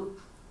అందరూ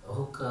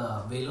ఒక్కొక్క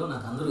వేలో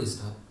నాకు అందరూ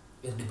ఇష్టమే.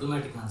 ఇది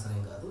డిప్లొమాటిక్ ఆన్సర్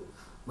ఏం కాదు.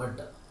 బట్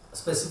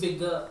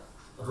స్పెసిఫిక్గా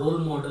రోల్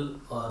మోడల్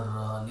ఆర్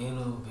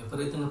నేను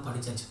విపరీతంగా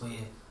పడి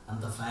చచ్చిపోయే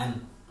అంత ఫ్యాన్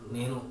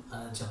నేను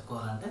అని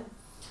చెప్పుకోవాలంటే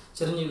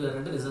చిరంజీవి గారు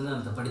అంటే నిజంగా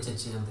అంత పడి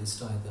చచ్చే అంత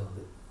ఇష్టం అయితే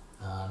ఉంది.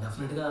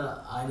 డెఫినెట్గా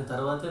ఆయన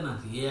తర్వాతే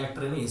నాకు ఏ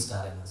యాక్టర్ అయినా, ఏ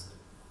స్టార్ అయినా సరే.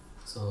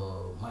 So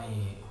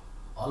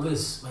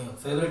always my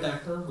favourite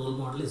actor, role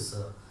model is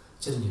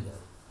Chiranjeevi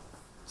గారు.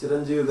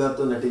 చిరంజీవి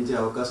గారితో నటించే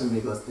అవకాశం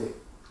మీకు వస్తే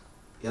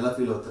ఎలా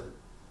ఫీల్ అవుతారు?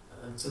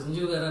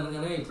 చిరంజీవి గారు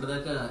అనగానే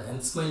ఇప్పటిదాకా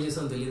ఎంత స్మైల్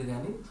చేసామో తెలియదు,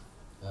 కానీ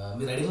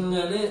మీరు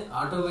అడగంగానే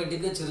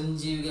ఆటోమేటిక్గా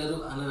చిరంజీవి గారు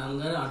అని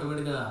అనగానే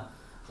ఆటోమేటిక్గా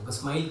ఒక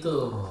స్మైల్తో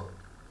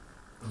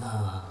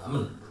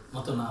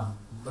మొత్తం నా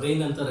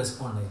బ్రెయిన్ అంతా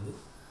రెస్పాండ్ అయింది.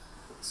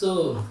 సో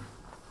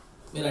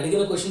మీరు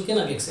అడిగిన క్వశ్చన్కే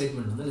నాకు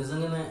ఎక్సైట్మెంట్ ఉంది.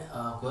 నిజంగానే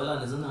ఒకవేళ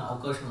నిజంగా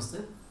అవకాశం వస్తే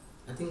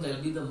I think I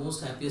will be the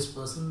most happiest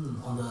person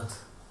on the earth.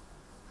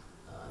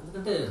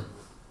 ఎందుకంటే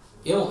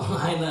ఏమో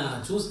ఆయన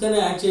చూస్తేనే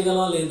యాక్ట్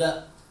చేయగలమా లేదా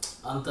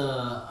అంత,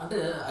 అంటే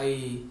I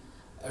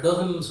adore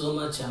him so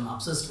much. I'm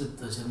obsessed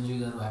with Chiranjeevi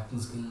గారు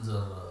acting skills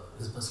are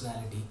his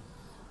personality.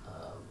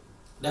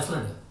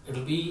 డెఫినెట్గా it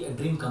will be a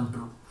dream come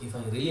true if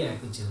I really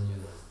act with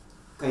Chiranjeevi గారు.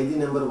 ఖైదీ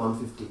నెంబర్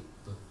 150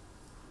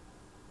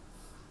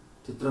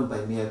 చిత్రంపై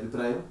మీ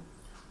అభిప్రాయం?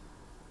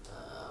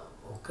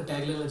 ఒక్క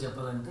ట్యాగ్లైన్లో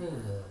చెప్పాలంటే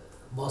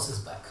బాస్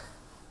ఇస్ బ్యాక్.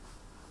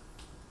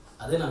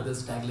 అదే నాకు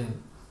తెలిసి ట్యాగ్లైన్.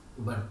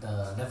 బట్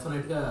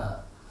డెఫినెట్గా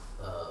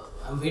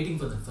I'm waiting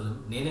for that film.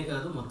 నేనే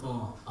కాదు, మొత్తం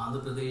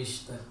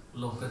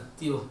ఆంధ్రప్రదేశ్లో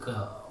ప్రతి ఒక్క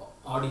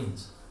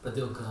ఆడియన్స్,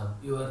 ప్రతి ఒక్క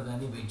వ్యూవర్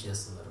కానీ వెయిట్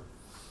చేస్తున్నారు.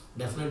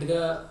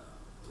 డెఫినెట్గా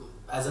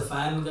యాజ్ అ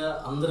ఫ్యాన్గా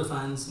అందరు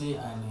ఫ్యాన్స్ని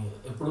ఆయన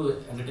ఎప్పుడు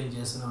ఎంటర్టైన్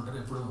చేస్తూనే ఉంటారు,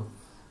 ఎప్పుడు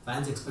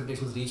ఫ్యాన్స్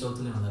ఎక్స్పెక్టేషన్స్ రీచ్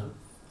అవుతూనే ఉన్నారు.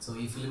 సో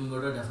ఈ ఫిలిం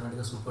కూడా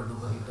డెఫినెట్గా సూపర్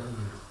డూపర్ హిట్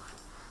అయ్యి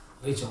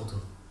రీచ్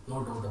అవుతుంది, నో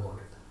డౌట్ అబౌట్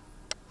ఇట్.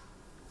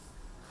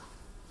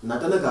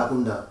 నటన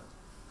కాకుండా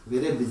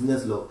వేరే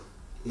బిజినెస్లో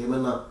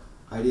ఏమన్నా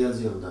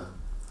ఐడియాలజీ ఉందా?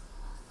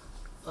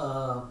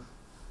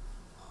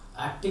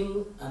 యాక్టింగ్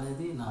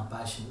అనేది నా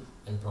ప్యాషన్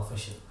అండ్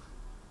ప్రొఫెషన్.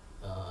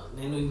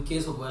 నేను ఇన్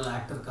కేస్ ఒకవేళ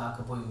యాక్టర్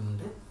కాకపోయి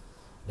ఉంటే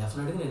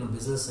డెఫినెట్గా నేను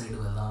బిజినెస్ సైడ్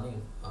వెళ్దామని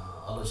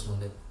ఆలోచన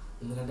ఉండేది.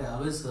 ఎందుకంటే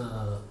ఆల్వేస్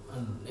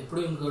ఎప్పుడు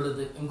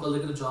ఇంకోళ్ళ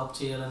దగ్గర జాబ్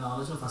చేయాలనే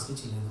ఆలోచన ఫస్ట్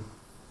నుంచి లేదు.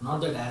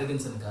 నాట్ దట్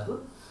యారగెన్స్ అని కాదు.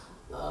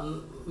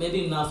 మేబీ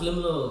నా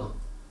ఫిలింలో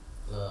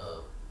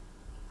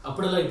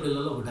అప్పుడెలా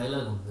ఇప్పుడెల్లలో ఒక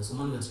డైలాగ్ ఉంటుంది,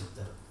 సుమన్ గారు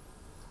చెప్తారు,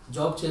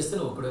 జాబ్ చేస్తే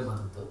నువ్వు ఒక్కడే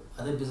బతుకుతావు,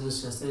 అదే బిజినెస్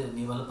చేస్తే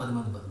నీ వల్ల 10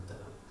 మంది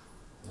బతుకుతారు.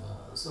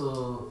 సో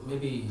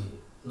మేబీ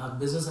నాకు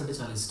బిజినెస్ అంటే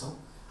చాలా ఇష్టం.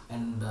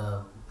 And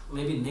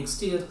maybe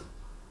next year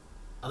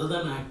other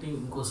than acting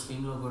ఇంకో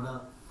స్ట్రీమ్లో కూడా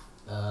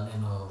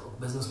నేను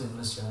బిజినెస్లో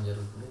ఇన్వెస్ట్ చేయడం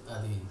జరుగుతుంది.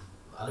 అది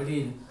ఆల్రెడీ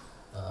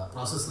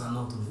ప్రాసెస్ రన్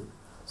అవుతుంది.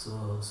 సో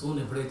సూన్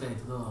ఎప్పుడైతే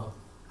అవుతుందో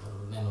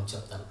నేను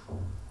చెప్తాను.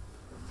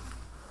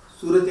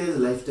 సూర్య తేజ్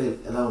లైఫ్ స్టైల్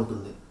ఎలా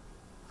ఉంటుంది?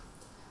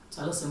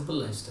 చాలా సింపుల్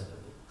లైఫ్ స్టైల్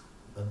అండి.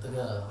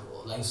 పెద్దగా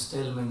లైఫ్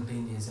స్టైల్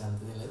మెయింటైన్ చేసే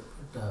అంతదే లేదు.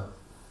 But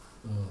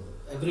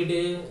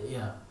everyday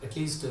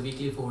at least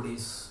weekly 4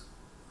 days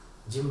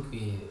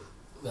జిమ్కి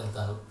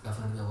వెళ్తాను.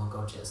 డెఫినెట్గా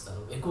వర్కౌట్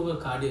చేస్తాను. ఎక్కువగా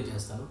కార్డియో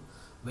చేస్తాను.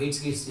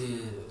 వెయిట్స్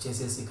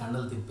చేసేసి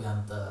కండలు తిప్పే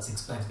అంత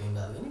 6 packs ఏం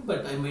కాదు కానీ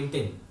but I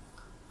maintain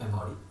my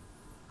body.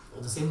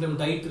 At the same time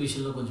diet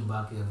విషయంలో కొంచెం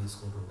బాగా కేర్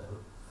తీసుకుంటుంటాను.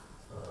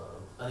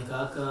 అది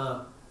కాక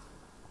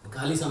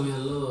ఖాళీ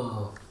సమయాల్లో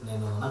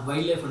నాకు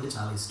వైల్డ్ లైఫ్ అంటే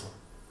చాలా ఇష్టం.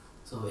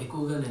 సో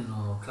ఎక్కువగా నేను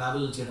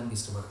ట్రావెల్ చేయడానికి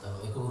ఇష్టపడతాను.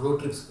 ఎక్కువ రోడ్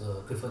ట్రిప్స్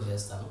ప్రిఫర్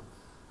చేస్తాను.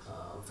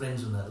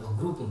 ఫ్రెండ్స్ ఉన్నారు, ఒక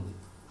గ్రూప్ ఉంది.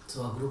 సో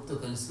ఆ గ్రూప్తో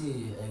కలిసి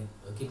I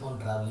keep on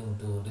travelling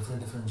to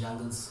different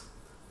jungles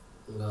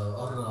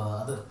are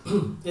other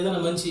ఏదైనా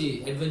మంచి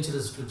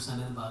అడ్వెంచరస్ ట్రిప్స్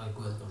అనేది బాగా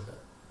ఎక్కువ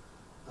వెళ్తుంటారు.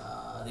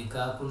 అది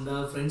కాకుండా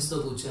ఫ్రెండ్స్తో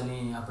కూర్చొని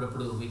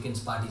అప్పుడప్పుడు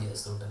వీకెండ్స్ పార్టీ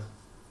చేస్తుంటాను.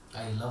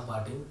 I love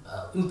party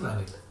in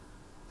private.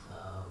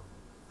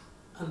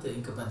 అంతే,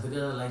 ఇంకా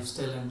పెద్దగా లైఫ్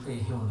స్టైల్ అంటే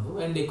ఏమి ఉండదు.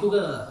 అండ్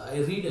ఎక్కువగా ఐ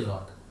రీడ్ ఎ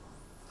లాట్.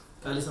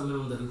 ఖాళీ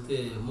సమయం దొరికితే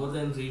మోర్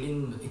దాన్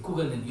రీడింగ్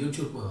ఎక్కువగా నేను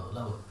యూట్యూబ్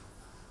లవ్.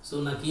 సో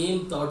నాకు ఏం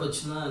థాట్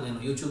వచ్చినా నేను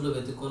యూట్యూబ్లో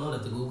వెతుక్కోనో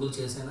లేకపోతే గూగుల్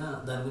చేసైనా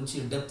దాని గురించి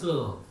డెప్త్లో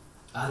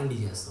R&D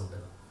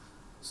చేస్తుంటాను.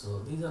 So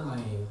these are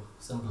my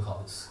simple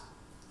hobbies.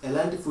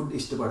 ఎలాంటి ఫుడ్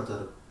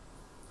ఇష్టపడతారు?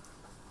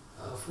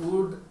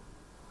 ఫుడ్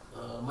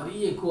మరీ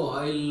ఎక్కువ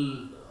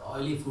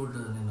ఆయిలీ ఫుడ్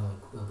నేను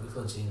ఎక్కువ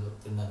ప్రిఫర్ చేయను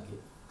తినడానికి.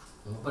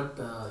 బట్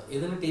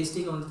ఏదైనా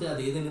టేస్టీగా ఉంటే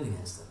అది ఏదైనా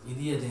తినేస్తాను.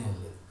 ఇది అదేనా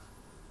లేదు.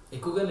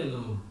 ఎక్కువగా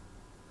నేను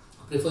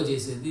ప్రిఫర్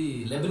చేసేది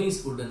లెబనీస్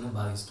ఫుడ్ అన్న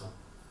బాగా ఇష్టం.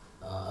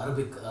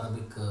 అరబిక్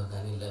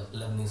కానీ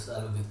లెబనీస్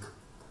అరబిక్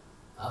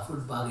ఆ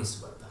ఫుడ్ బాగా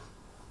ఇష్టపడతాను.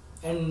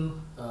 అండ్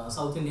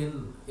సౌత్ ఇండియన్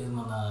ఇది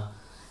మన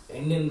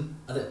ఇండియన్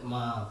అదే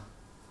మా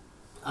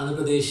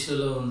ఆంధ్రప్రదేశ్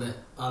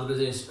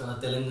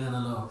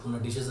తెలంగాణలో ఉన్న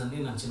డిషెస్ అన్నీ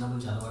నాకు చిన్నప్పటి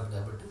నుంచి అలవాటు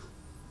కాబట్టి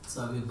సో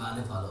అవి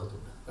బాగానే follow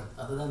అవుతుంటాను. But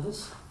other than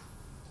this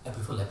I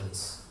prefer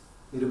Lebanese.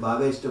 మీరు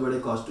బాగా ఇష్టపడే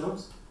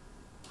కాస్ట్యూమ్స్?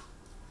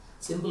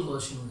 సింపుల్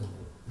కాస్ట్యూమ్స్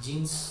అండి.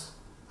 Jeans,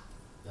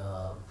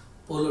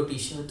 polo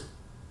T-shirt,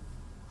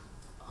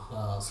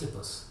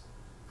 slippers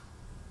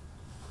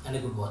and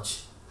a good watch.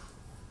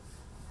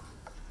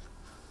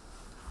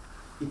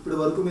 ఇప్పటి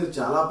వరకు మీరు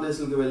చాలా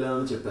ప్లేసులకి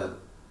వెళ్ళారని చెప్పారు.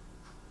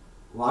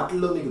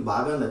 వాటిల్లో మీకు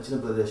బాగా నచ్చిన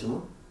ప్రదేశము?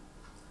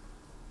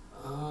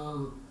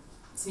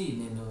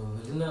 నేను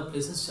వెళ్ళిన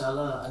ప్లేసెస్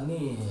చాలా అన్నీ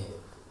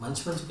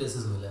మంచి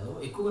ప్లేసెస్ వెళ్ళాను.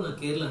 ఎక్కువగా నాకు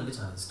కేరళ అంటే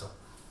చాలా ఇష్టం.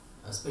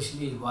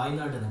 ఎస్పెషలీ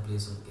వాయనాడ్ అనే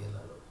ప్లేస్ ఉంది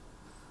కేరళలో.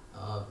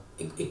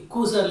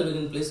 ఎక్కువ సార్లు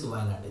వెళ్ళిన ప్లేస్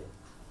వాయనాడే.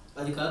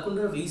 అది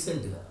కాకుండా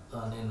రీసెంట్గా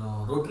నేను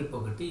రోడ్ ట్రిప్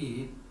ఒకటి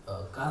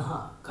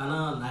కానా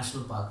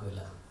నేషనల్ పార్క్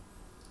వెళ్ళాను.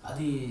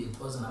 అది it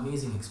was an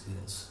amazing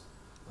experience.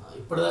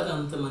 ఇప్పటిదాకా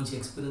అంత మంచి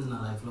ఎక్స్పీరియన్స్ నా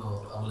లైఫ్లో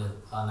అవ్వలేదు.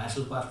 ఆ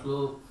నేషనల్ పార్క్లో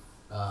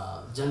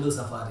జంగల్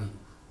సఫారీ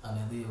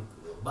అనేది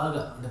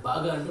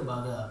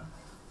బాగా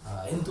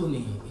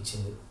ఎంతూని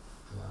ఇచ్చింది.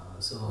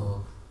 సో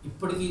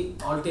ఇప్పటికీ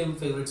ఆల్ టైమ్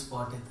ఫేవరెట్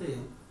స్పాట్ అయితే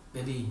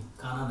మేబీ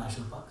కానా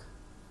national park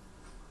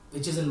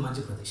which is in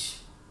Madhya Pradesh.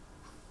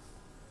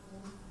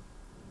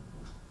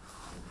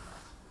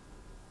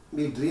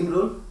 Me dream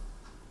role?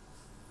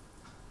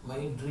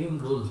 My dream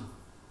role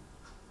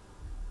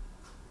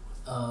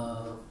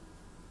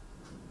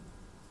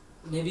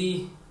maybe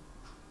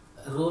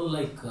a role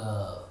like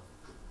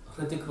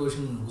Hrithik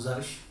Roshan in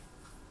Guzarish.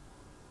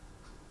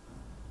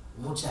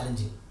 More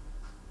challenging.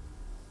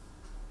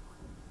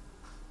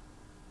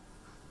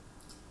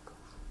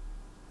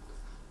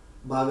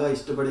 బాగా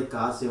ఇష్టపడే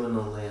కార్స్ ఏమైనా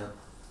ఉన్నాయా?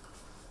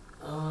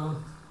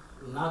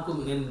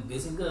 నేను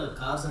బేసిక్గా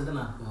కార్స్ అంటే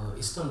నాకు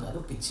ఇష్టం కాదు,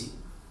 పిచ్చి.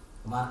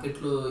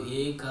 మార్కెట్లో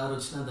ఏ కార్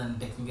వచ్చినా దాని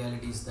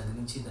టెక్నికాలిటీస్ దగ్గర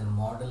నుంచి దాని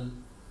మోడల్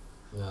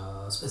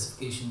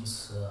స్పెసిఫికేషన్స్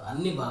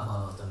అన్నీ బాగా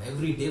ఫాలో అవుతాను.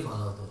 Every day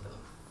follow అవుతుంటాను.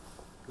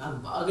 నాకు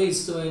బాగా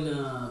ఇష్టమైన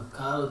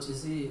కార్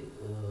వచ్చేసి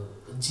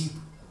జీప్.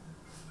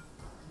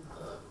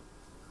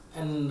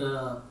 అండ్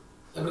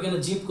ఎప్పటికైనా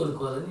జీప్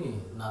కొనుక్కోవాలని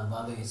నాకు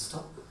బాగా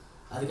ఇష్టం.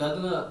 అది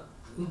కాకుండా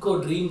ఇంకో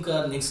dream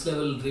car, next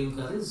level dream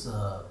car is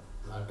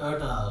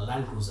Toyota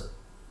land cruiser.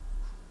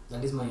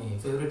 That is my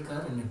favourite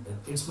car and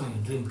it's my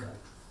dream car.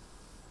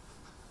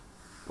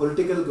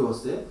 పొలిటికల్కి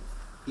వస్తే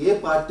ఏ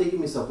పార్టీకి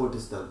మీ సపోర్ట్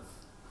ఇస్తారు?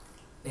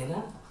 నేనా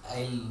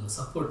ఐ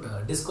సపోర్ట్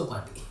డిస్కో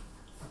పార్టీకి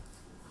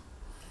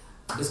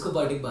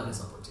బాగా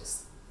సపోర్ట్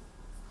చేస్తాను.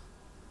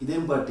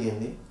 ఇదేం పార్టీ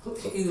అండి?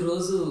 ఇది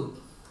రోజు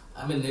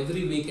ఐ మీన్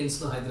ఎవ్రీ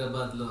వీకెండ్స్లో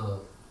హైదరాబాద్లో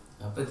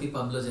ప్రతి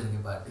పబ్లో జరిగే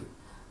party.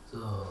 So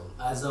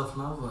as of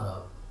now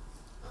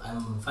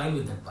I'm fine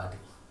with that party.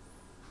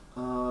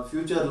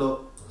 ఫ్యూచర్లో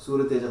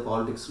సూర్యతేజ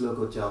పాలిటిక్స్లోకి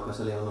వచ్చే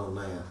అవకాశాలు ఏమైనా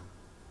ఉన్నాయా?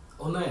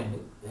 ఉన్నాయండి.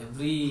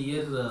 Every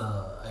year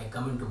I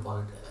come in to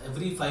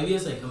every 5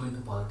 years I come in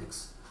to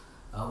politics.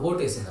 Vote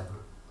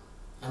వేసేటప్పుడు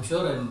ఐఎమ్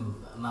షూర్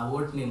నా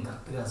ఓట్ నేను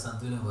కరెక్ట్గా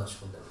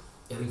సద్వినియోగపరుచుకుంటాను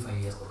ఎవ్రీ 5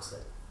 years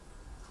ఒకసారి.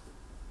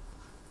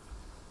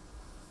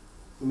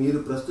 మీరు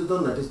ప్రస్తుతం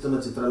నటిస్తున్న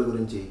చిత్రాల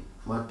గురించి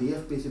మా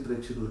TFPC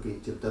ప్రేక్షకులకి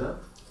చెప్తారా?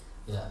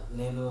 యా,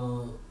 నేను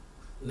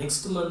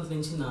నెక్స్ట్ మంత్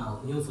నుంచి నా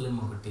న్యూ ఫిలిం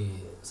ఒకటి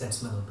సెట్స్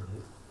మీద ఉంటుంది.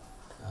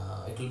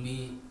 ఇట్ విల్ బీ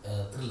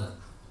థ్రిల్లర్,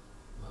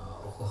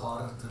 ఒక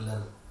హారర్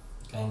థ్రిల్లర్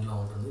కైండ్లో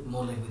ఉంటుంది,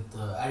 more like with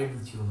added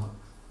with humour.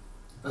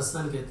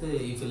 ప్రస్తుతానికైతే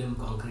ఈ ఫిలిం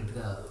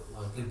కాంక్రీట్గా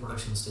ప్రీ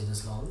ప్రొడక్షన్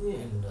స్టేజెస్లో ఉంది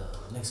అండ్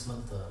నెక్స్ట్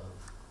మంత్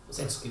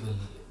సెట్స్కి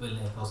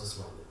వెళ్ళే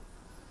ప్రాసెస్లో ఉంది.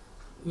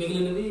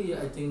 మిగిలినవి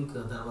ఐ థింక్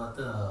తర్వాత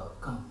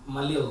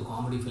మళ్ళీ ఒక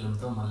కామెడీ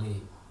ఫిలింతో మళ్ళీ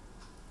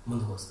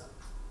ముందుకు వస్తాను,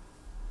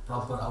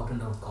 proper out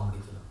and out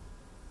comedy film.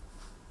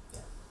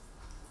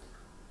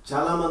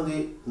 చాలామంది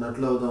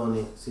నటులు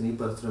అవుదామని సినీ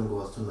పరిశ్రమకు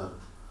వస్తున్నారు,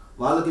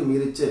 వాళ్ళకి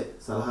మీరిచ్చే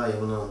సలహా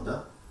ఏమైనా ఉందా?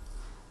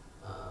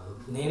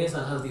 నేనే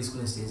సలహాలు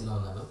తీసుకునే స్టేజ్లో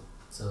ఉన్నాను.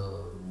 సో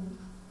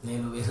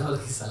నేను వేరే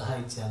వాళ్ళకి సలహా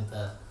ఇచ్చేంత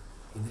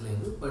ఇది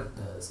లేదు. But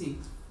see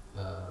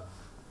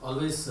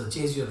always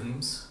chase your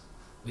dreams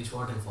which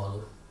what I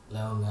follow.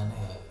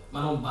 లేవగానే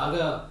మనం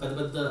బాగా పెద్ద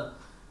పెద్ద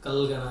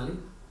కళలు కనాలి,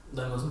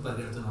 దానికోసం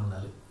పరిగెడుతూనే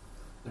ఉండాలి.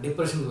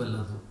 డిప్రెషన్కి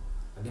వెళ్ళొద్దు,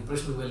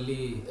 డిప్రెషన్కి వెళ్ళి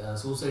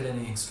సూసైడ్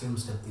అనే ఎక్స్ట్రీమ్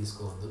స్టెప్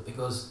తీసుకోవద్దు.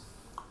 బికాస్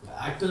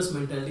యాక్టర్స్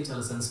మెంటాలిటీ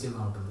చాలా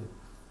సెన్సిటివ్గా ఉంటుంది,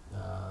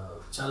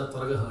 చాలా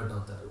త్వరగా హర్ట్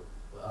అవుతారు.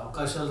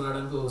 అవకాశాలు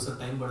రావడానికి ఒకసారి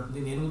టైం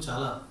పడుతుంది. నేను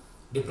చాలా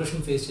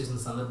డిప్రెషన్ ఫేస్ చేసిన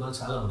సందర్భాలు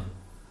చాలా ఉన్నాయి.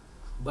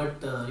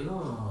 బట్ యూనో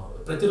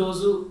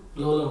ప్రతిరోజు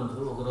లోలో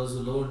ఉండదు, ఒకరోజు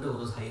లో ఉంటే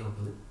ఒకరోజు హై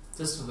అవుతుంది.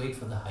 Just wait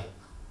for the high,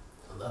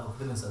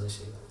 అదొకటి నేను సజెస్ట్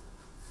చేయగలను.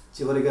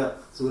 చివరిగా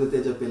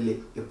సూర్యతేజ పెళ్ళి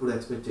ఎప్పుడు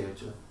ఎక్స్పెక్ట్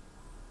చేయొచ్చు?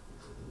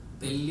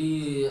 పెళ్ళి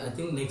ఐ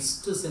థింక్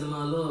నెక్స్ట్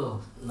సినిమాలో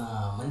నా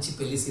మంచి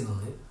పెళ్లి సీన్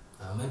ఉంది.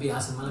 మేబీ ఆ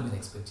సినిమాలో మీరు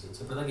ఎక్స్పెక్ట్ చేయొచ్చు.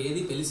 ఇప్పటిదాకా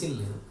ఏది పెళ్లి సీన్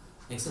లేదు,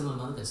 నెక్స్ట్ సినిమా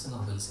మాత్రం ఖచ్చితంగా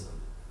ఒక పెళ్లి సీన్ ఉంది.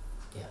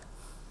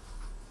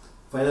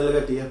 ఫైనల్గా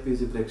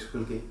TFPC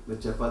ప్రేక్షకులకి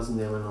మీరు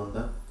చెప్పాల్సింది ఏమైనా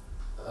ఉందా?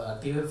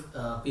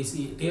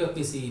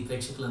 TFPC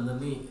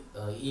ప్రేక్షకులందరినీ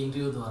ఈ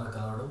ఇంటర్వ్యూ ద్వారా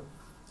కలవడం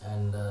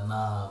అండ్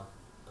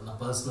నా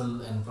personal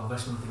and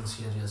professional things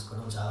share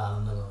చేసుకోవడం చాలా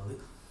ఆనందంగా ఉంది.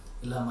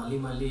 ఇలా మళ్ళీ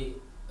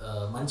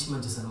మంచి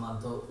మంచి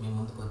సినిమాలతో మేము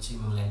ముందుకు వచ్చి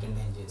మిమ్మల్ని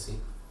ఎంటర్టైన్ చేసి,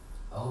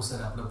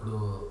 ఒకసారి అప్పుడప్పుడు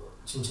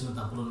చిన్న చిన్న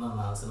తప్పులున్న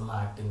నా సినిమా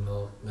యాక్టింగ్లో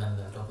కానీ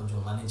దాంట్లో కొంచెం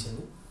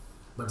మన్నించింది.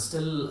 But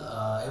still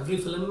every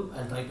film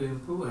I try to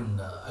improve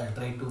and I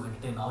try to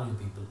entertain all you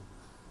people.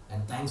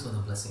 And thanks for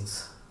the blessings.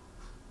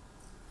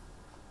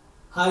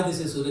 Hi, this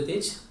is Surya Tej.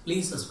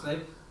 Please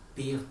subscribe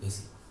TFPC.